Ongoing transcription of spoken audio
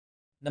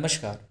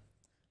नमस्कार।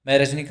 मैं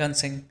रजनीकांत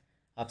सिंह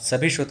आप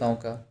सभी श्रोताओं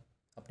का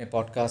अपने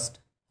पॉडकास्ट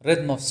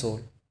रिदम ऑफ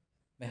सोल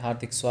में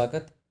हार्दिक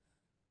स्वागत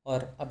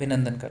और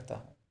अभिनंदन करता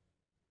हूँ।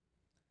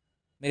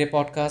 मेरे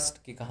पॉडकास्ट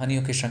की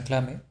कहानियों की श्रृंखला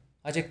में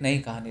आज एक नई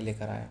कहानी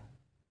लेकर आया हूँ।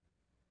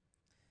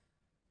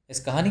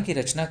 इस कहानी की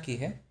रचना की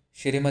है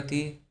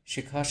श्रीमती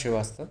शिखा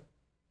श्रीवास्तव,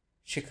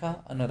 शिखा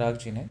अनुराग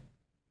जी ने।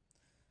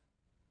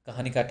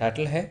 कहानी का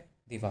टाइटल है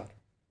दीवार।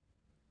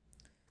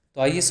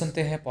 तो आइए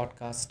सुनते हैं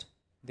पॉडकास्ट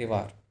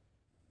दीवार।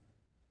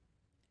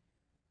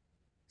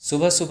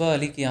 सुबह सुबह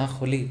अली की आंख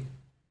खुली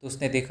तो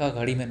उसने देखा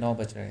घड़ी में 9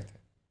 बज रहे थे।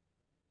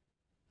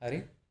 अरे,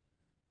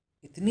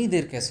 इतनी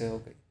देर कैसे हो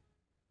गई?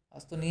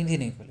 आज तो नींद ही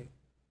नहीं खुली,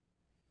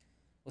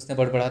 उसने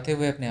बड़बड़ाते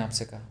हुए अपने आप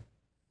से कहा।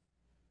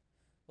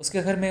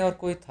 उसके घर में और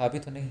कोई था भी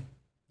तो नहीं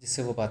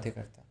जिससे वो बातें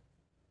करता।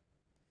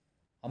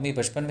 अम्मी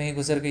बचपन में ही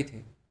गुजर गई थी।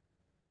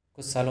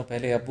 कुछ सालों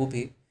पहले अब्बू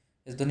भी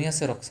इस दुनिया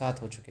से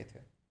रुखसात हो चुके थे।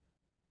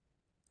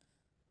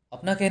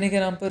 अपना कहने के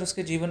नाम पर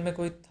उसके जीवन में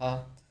कोई था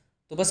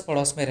तो बस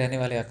पड़ोस में रहने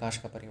वाले आकाश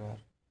का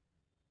परिवार।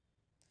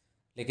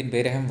 लेकिन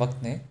बेरहम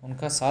वक्त ने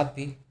उनका साथ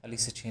भी अली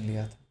से छीन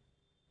लिया था।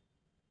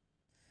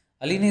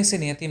 अली ने इसे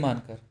नियति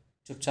मानकर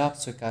चुपचाप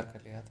स्वीकार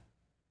कर लिया था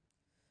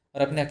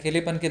और अपने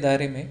अकेलेपन के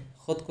दायरे में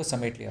खुद को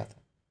समेट लिया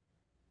था।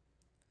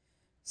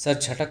 सर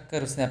झटक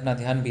कर उसने अपना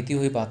ध्यान बीती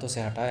हुई बातों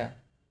से हटाया।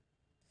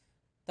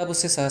 तब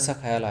उसे सहसा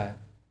ख्याल आया,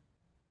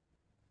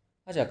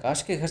 आज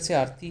आकाश के घर से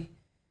आरती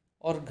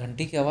और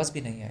घंटी की आवाज़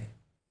भी नहीं आई।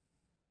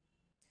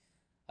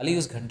 अली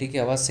उस घंटी की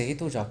आवाज़ से ही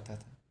तो जागता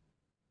था।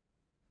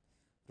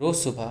 रोज़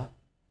सुबह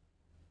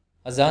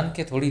अजान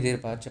के थोड़ी देर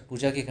बाद जब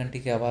पूजा की घंटी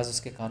की आवाज़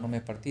उसके कानों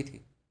में पड़ती थी,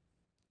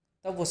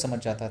 तब वो समझ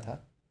जाता था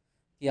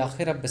कि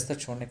आखिर अब बिस्तर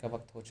छोड़ने का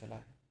वक्त हो चला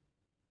है।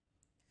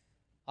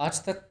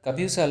 आज तक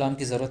कभी उसे अलार्म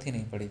की ज़रूरत ही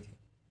नहीं पड़ी थी।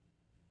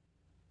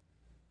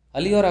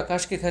 अली और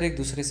आकाश के घर एक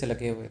दूसरे से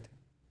लगे हुए थे।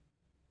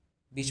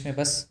 बीच में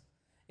बस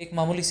एक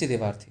मामूली सी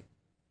दीवार थी,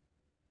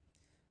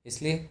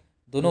 इसलिए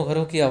दोनों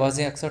घरों की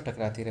आवाज़ें अक्सर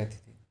टकराती रहती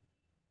थी।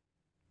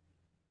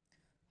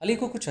 अली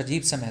को कुछ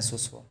अजीब सा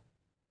महसूस हुआ,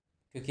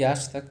 क्योंकि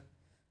आज तक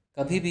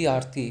कभी भी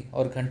आरती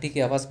और घंटी की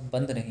आवाज़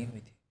बंद नहीं हुई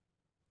थी।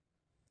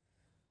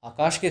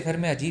 आकाश के घर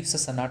में अजीब सा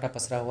सन्नाटा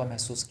पसरा हुआ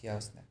महसूस किया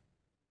उसने।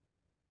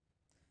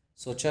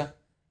 सोचा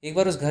एक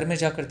बार उस घर में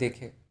जाकर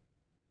देखे,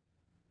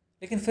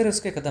 लेकिन फिर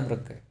उसके कदम रुक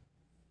गए।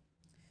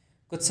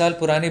 कुछ साल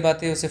पुरानी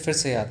बातें उसे फिर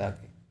से याद आ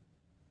गई,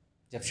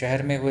 जब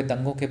शहर में हुए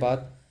दंगों के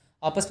बाद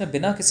आपस में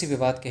बिना किसी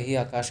विवाद के ही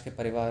आकाश के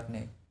परिवार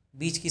ने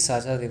बीच की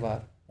साझा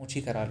दीवार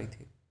ऊंची करा ली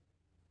थी।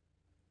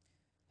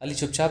 अली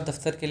चुपचाप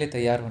दफ्तर के लिए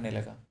तैयार होने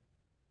लगा,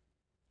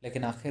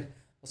 लेकिन आखिर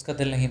उसका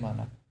दिल नहीं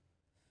माना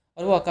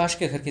और वो आकाश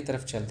के घर की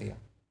तरफ चल दिया।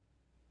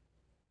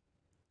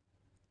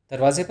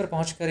 दरवाजे पर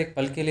पहुंचकर एक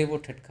पल के लिए वो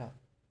ठिठका,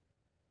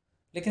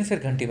 लेकिन फिर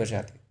घंटी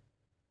बजा दी।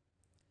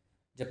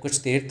 जब कुछ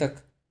देर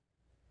तक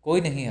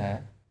कोई नहीं आया,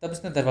 तब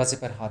उसने दरवाजे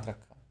पर हाथ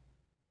रखा।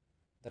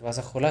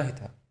 दरवाज़ा खुला ही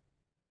था।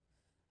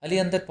 अली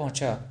अंदर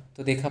पहुंचा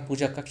तो देखा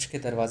पूजा कक्ष के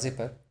दरवाजे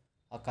पर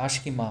आकाश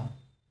की माँ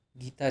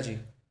गीता जी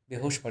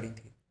बेहोश पड़ी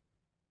थी।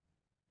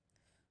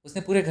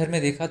 उसने पूरे घर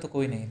में देखा तो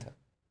कोई नहीं था।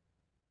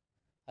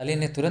 अली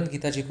ने तुरंत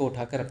गीता जी को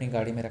उठाकर अपनी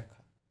गाड़ी में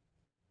रखा।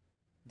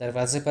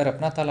 दरवाजे पर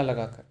अपना ताला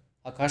लगाकर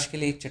आकाश के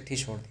लिए एक चिट्ठी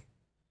छोड़ दी।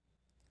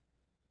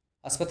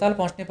 अस्पताल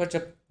पहुंचने पर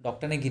जब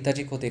डॉक्टर ने गीता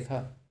जी को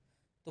देखा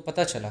तो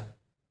पता चला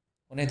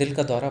उन्हें दिल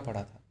का दौरा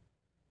पड़ा था।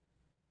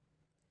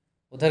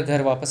 उधर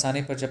घर वापस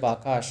आने पर जब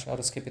आकाश और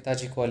उसके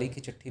पिताजी को अली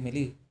की चिट्ठी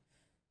मिली,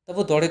 तब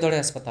वो दौड़े दौड़े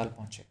अस्पताल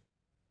पहुंचे।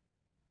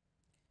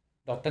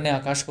 डॉक्टर ने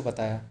आकाश को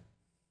बताया,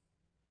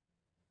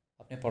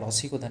 अपने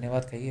पड़ोसी को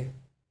धन्यवाद कहिए,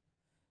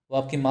 वो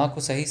आपकी माँ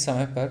को सही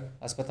समय पर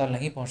अस्पताल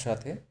नहीं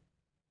पहुंचाते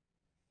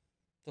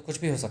तो कुछ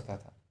भी हो सकता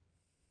था।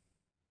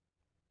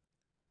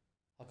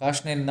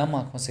 आकाश ने नम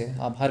आंखों से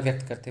आभार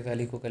व्यक्त करते हुए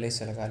अली को गले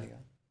से लगा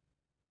लिया।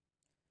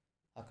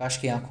 आकाश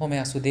की आंखों में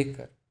आंसू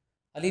देखकर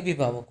अली भी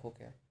भावुक हो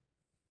गया।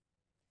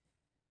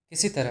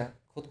 किसी तरह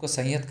खुद को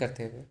संयत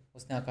करते हुए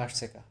उसने आकाश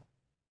से कहा,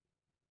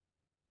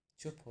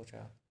 चुप हो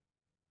जा,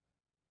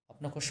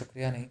 अपनों को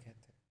शुक्रिया नहीं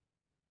कहते,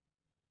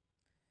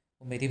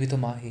 वो मेरी भी तो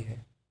माँ ही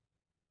है।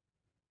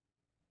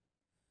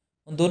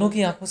 उन दोनों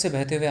की आंखों से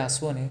बहते हुए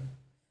आंसुओं ने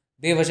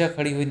बेवजह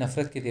खड़ी हुई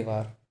नफरत की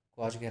दीवार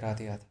को आज गिरा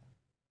दिया था।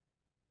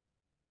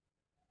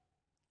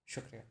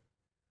 शुक्रिया।